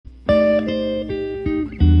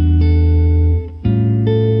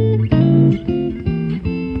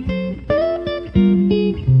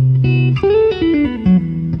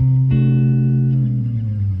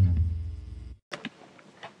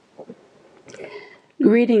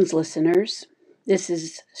Greetings, listeners. This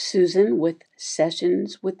is Susan with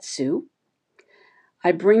Sessions with Sue.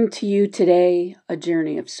 I bring to you today a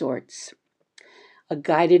journey of sorts, a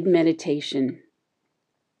guided meditation.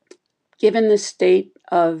 Given the state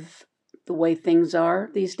of the way things are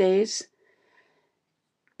these days,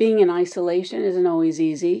 being in isolation isn't always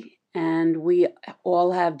easy, and we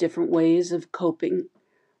all have different ways of coping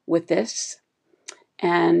with this.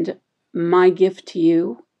 And my gift to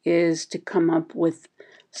you is to come up with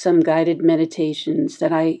some guided meditations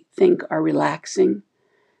that I think are relaxing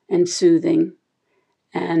and soothing,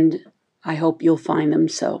 and I hope you'll find them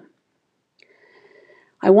so.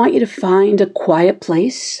 I want you to find a quiet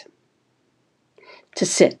place to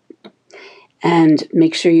sit and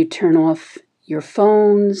make sure you turn off your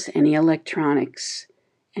phones, any electronics,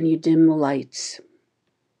 and you dim the lights.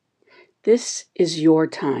 This is your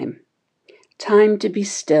time to be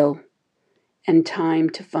still and time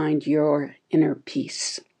to find your inner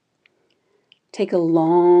peace. Take a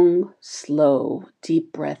long, slow,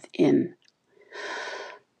 deep breath in.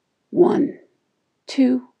 1,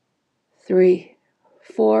 2, 3,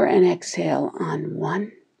 4, and exhale on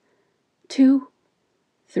 1, 2,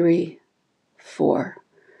 3, 4.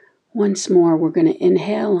 Once more, we're going to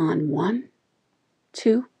inhale on 1,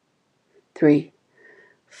 2, 3,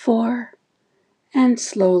 4, and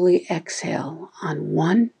slowly exhale on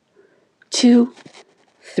 1, 2,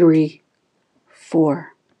 3,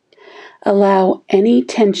 4. Allow any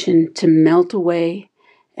tension to melt away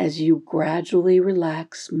as you gradually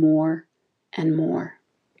relax more and more.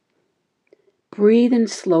 Breathe in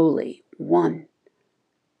slowly. 1,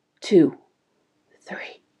 2, 3,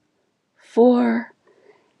 4.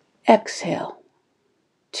 Exhale.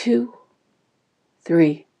 2,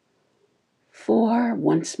 3, 4.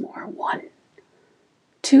 Once more. 1,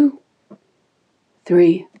 2,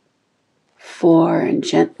 3, 4. And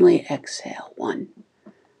gently exhale. 1,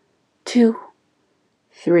 2,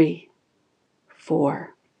 3,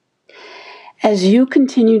 4. As you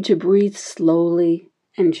continue to breathe slowly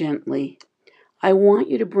and gently, I want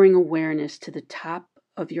you to bring awareness to the top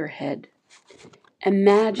of your head.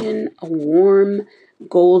 Imagine a warm,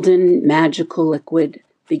 golden, magical liquid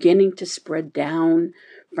beginning to spread down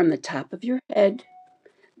from the top of your head,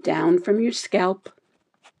 down from your scalp.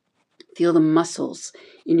 Feel the muscles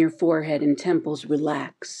in your forehead and temples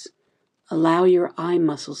relax. Allow your eye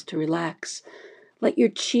muscles to relax. Let your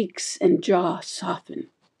cheeks and jaw soften.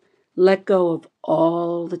 Let go of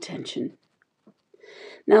all the tension.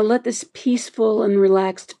 Now let this peaceful and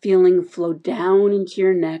relaxed feeling flow down into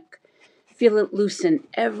your neck. Feel it loosen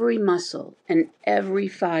every muscle and every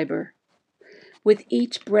fiber. With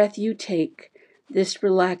each breath you take, this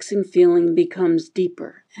relaxing feeling becomes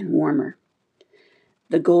deeper and warmer.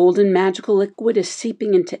 The golden magical liquid is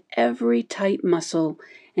seeping into every tight muscle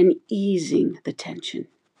and easing the tension.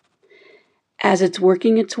 As it's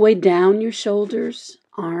working its way down your shoulders,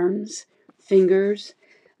 arms, fingers,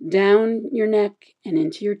 down your neck and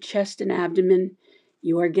into your chest and abdomen,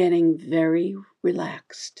 you are getting very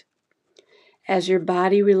relaxed. As your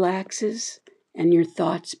body relaxes and your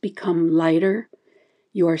thoughts become lighter,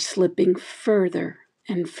 you are slipping further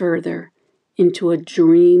and further into a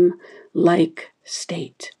dream-like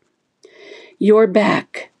state. Your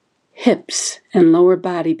back, hips, and lower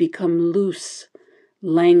body become loose,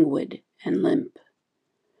 languid, and limp.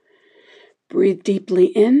 Breathe deeply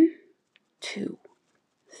in. 2,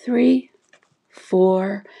 3,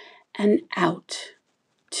 4, and out.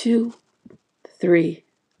 2, 3,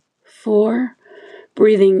 4.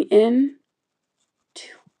 Breathing in. 2,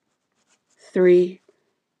 3,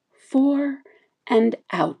 4, and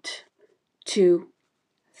out. 2,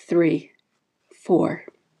 3, 4.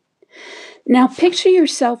 Now picture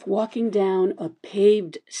yourself walking down a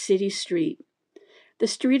paved city street. The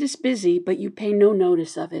street is busy, but you pay no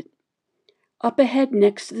notice of it. Up ahead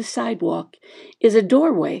next to the sidewalk is a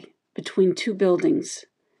doorway between two buildings.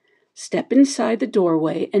 Step inside the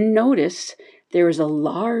doorway and notice there is a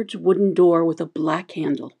large wooden door with a black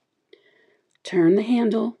handle. Turn the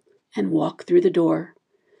handle and walk through the door.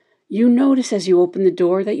 You notice as you open the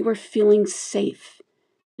door that you are feeling safe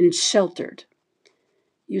and sheltered.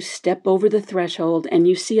 You step over the threshold and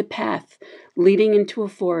you see a path leading into a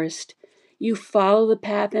forest. You follow the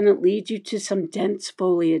path and it leads you to some dense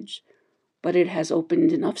foliage, but it has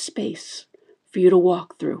opened enough space for you to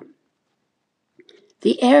walk through.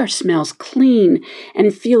 The air smells clean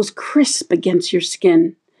and feels crisp against your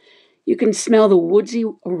skin. You can smell the woodsy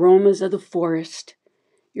aromas of the forest.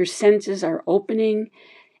 Your senses are opening,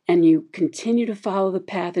 and you continue to follow the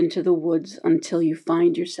path into the woods until you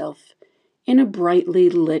find yourself in a brightly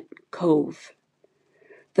lit cove.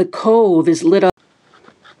 The cove is lit up.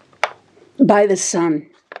 by the sun,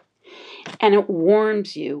 and it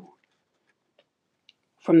warms you.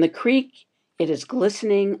 From the creek, it is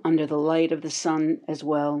glistening under the light of the sun as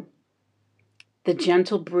well. The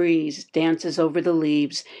gentle breeze dances over the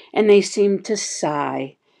leaves, and they seem to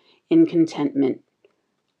sigh in contentment.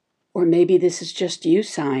 Or maybe this is just you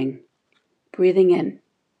sighing. Breathing in,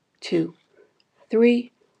 2,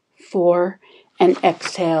 3, 4, and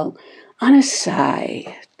exhale on a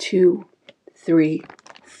sigh, 2, 3,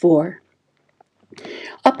 4.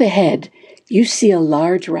 Up ahead, you see a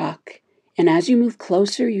large rock, and as you move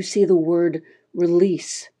closer, you see the word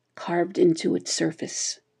release carved into its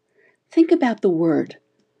surface. Think about the word.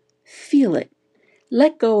 Feel it.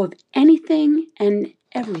 Let go of anything and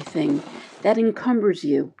everything that encumbers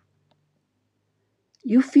you.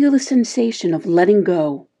 You feel the sensation of letting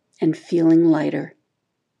go and feeling lighter.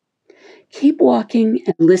 Keep walking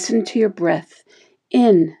and listen to your breath.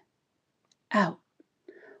 In, out.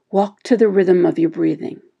 Walk to the rhythm of your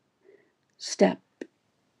breathing. Step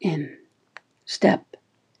in, step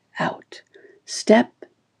out. Step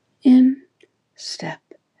in, step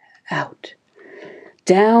out.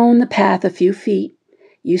 Down the path a few feet,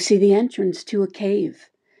 you see the entrance to a cave.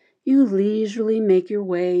 You leisurely make your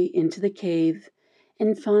way into the cave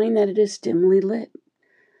and find that it is dimly lit.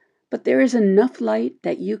 But there is enough light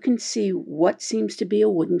that you can see what seems to be a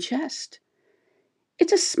wooden chest.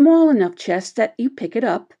 It's a small enough chest that you pick it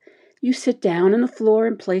up. You sit down on the floor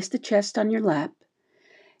and place the chest on your lap.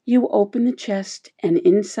 You open the chest, and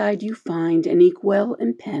inside you find an inkwell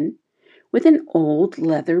and pen with an old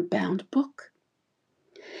leather-bound book.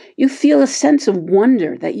 You feel a sense of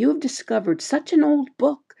wonder that you have discovered such an old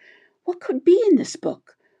book. What could be in this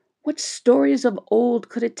book? What stories of old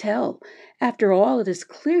could it tell? After all, it is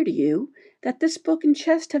clear to you that this book and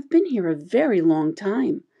chest have been here a very long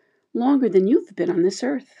time, longer than you've been on this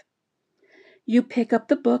earth. You pick up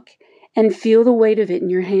the book and feel the weight of it in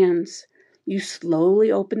your hands. You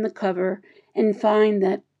slowly open the cover and find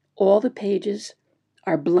that all the pages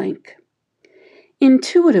are blank.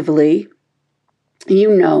 Intuitively,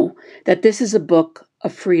 you know that this is a book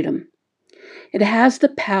of freedom. It has the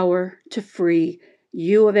power to free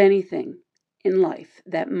you of anything in life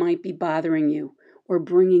that might be bothering you or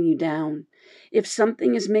bringing you down. If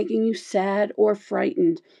something is making you sad or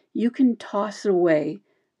frightened, you can toss it away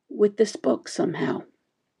with this book somehow.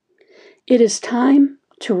 It is time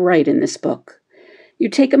to write in this book. You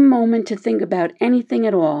take a moment to think about anything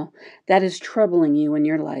at all that is troubling you in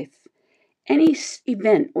your life. Any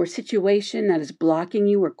event or situation that is blocking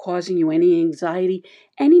you or causing you any anxiety,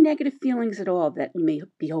 any negative feelings at all that you may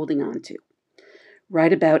be holding on to.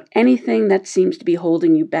 Write about anything that seems to be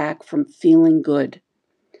holding you back from feeling good.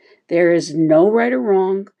 There is no right or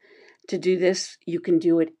wrong to do this. You can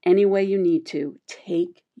do it any way you need to.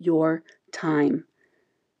 Take your time.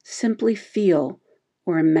 Simply feel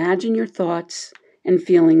or imagine your thoughts and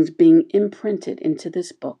feelings being imprinted into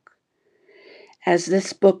this book. As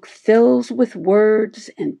this book fills with words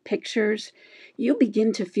and pictures, you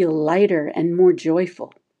begin to feel lighter and more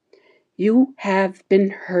joyful. You have been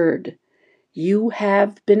heard. You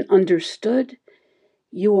have been understood.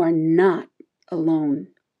 You are not alone.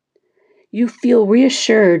 You feel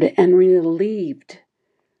reassured and relieved.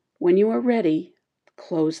 When you are ready,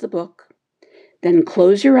 close the book. Then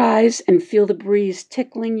close your eyes and feel the breeze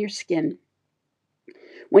tickling your skin.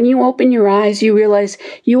 When you open your eyes, you realize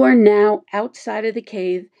you are now outside of the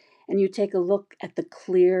cave, and you take a look at the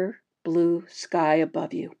clear blue sky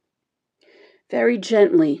above you. Very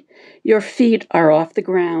gently, your feet are off the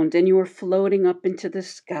ground and you are floating up into the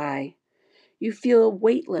sky. You feel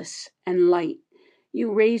weightless and light.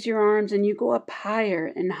 You raise your arms and you go up higher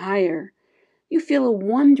and higher. You feel a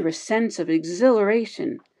wondrous sense of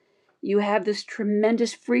exhilaration. You have this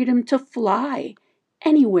tremendous freedom to fly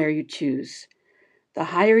anywhere you choose. The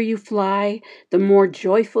higher you fly, the more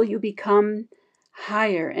joyful you become,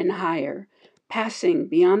 higher and higher, passing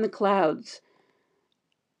beyond the clouds,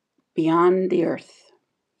 beyond the earth.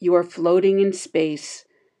 You are floating in space.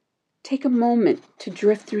 Take a moment to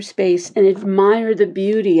drift through space and admire the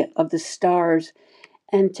beauty of the stars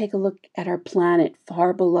and take a look at our planet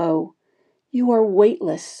far below. You are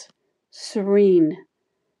weightless, serene,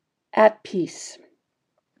 at peace.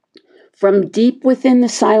 From deep within the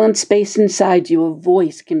silent space inside you, a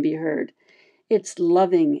voice can be heard. Its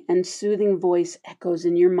loving and soothing voice echoes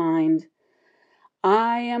in your mind.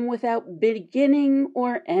 I am without beginning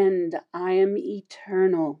or end. I am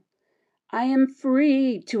eternal. I am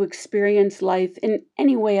free to experience life in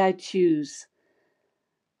any way I choose.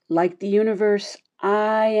 Like the universe,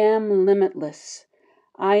 I am limitless.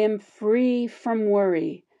 I am free from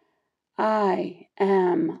worry. I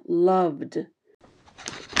am loved.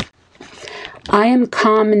 I am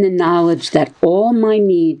calm in the knowledge that all my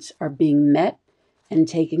needs are being met and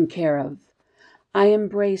taken care of. I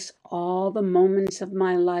embrace all the moments of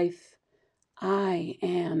my life. I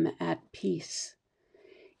am at peace.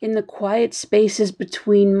 In the quiet spaces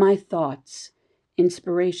between my thoughts,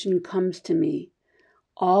 inspiration comes to me.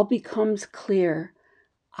 All becomes clear.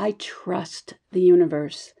 I trust the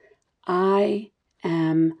universe. I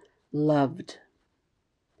am loved.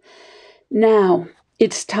 Now,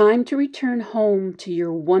 it's time to return home to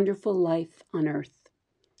your wonderful life on earth.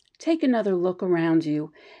 Take another look around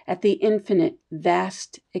you at the infinite,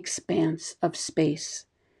 vast expanse of space.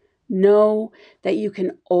 Know that you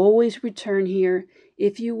can always return here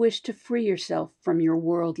if you wish to free yourself from your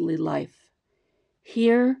worldly life.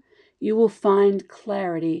 Here, you will find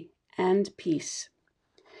clarity and peace.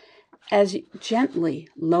 As you gently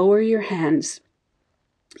lower your hands,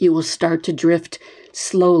 you will start to drift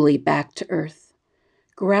slowly back to Earth.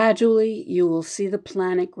 Gradually, you will see the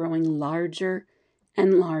planet growing larger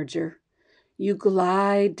and larger. You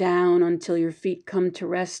glide down until your feet come to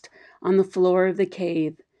rest on the floor of the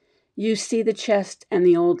cave. You see the chest and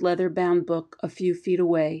the old leather-bound book a few feet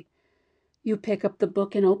away. You pick up the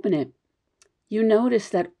book and open it. You notice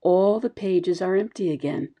that all the pages are empty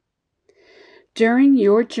again. During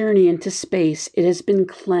your journey into space, it has been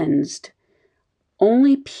cleansed.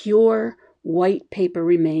 Only pure white paper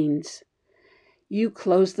remains. You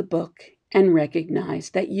close the book and recognize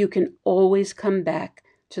that you can always come back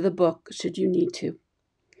to the book should you need to.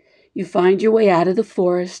 You find your way out of the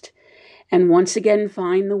forest and once again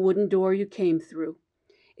find the wooden door you came through.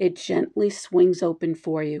 It gently swings open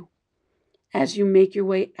for you. As you make your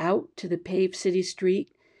way out to the paved city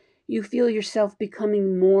street, you feel yourself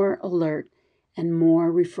becoming more alert and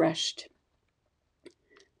more refreshed.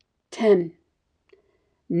 10,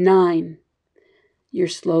 9, you're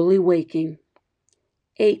slowly waking.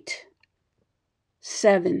 8,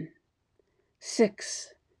 7,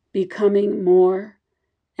 6, becoming more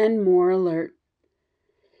and more alert.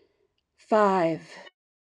 5,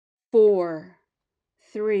 4,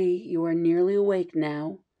 3, you are nearly awake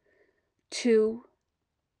now. 2,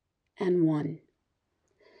 and 1.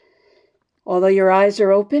 Although your eyes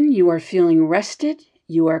are open, you are feeling rested,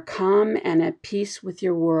 you are calm and at peace with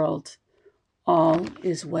your world. All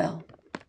is well.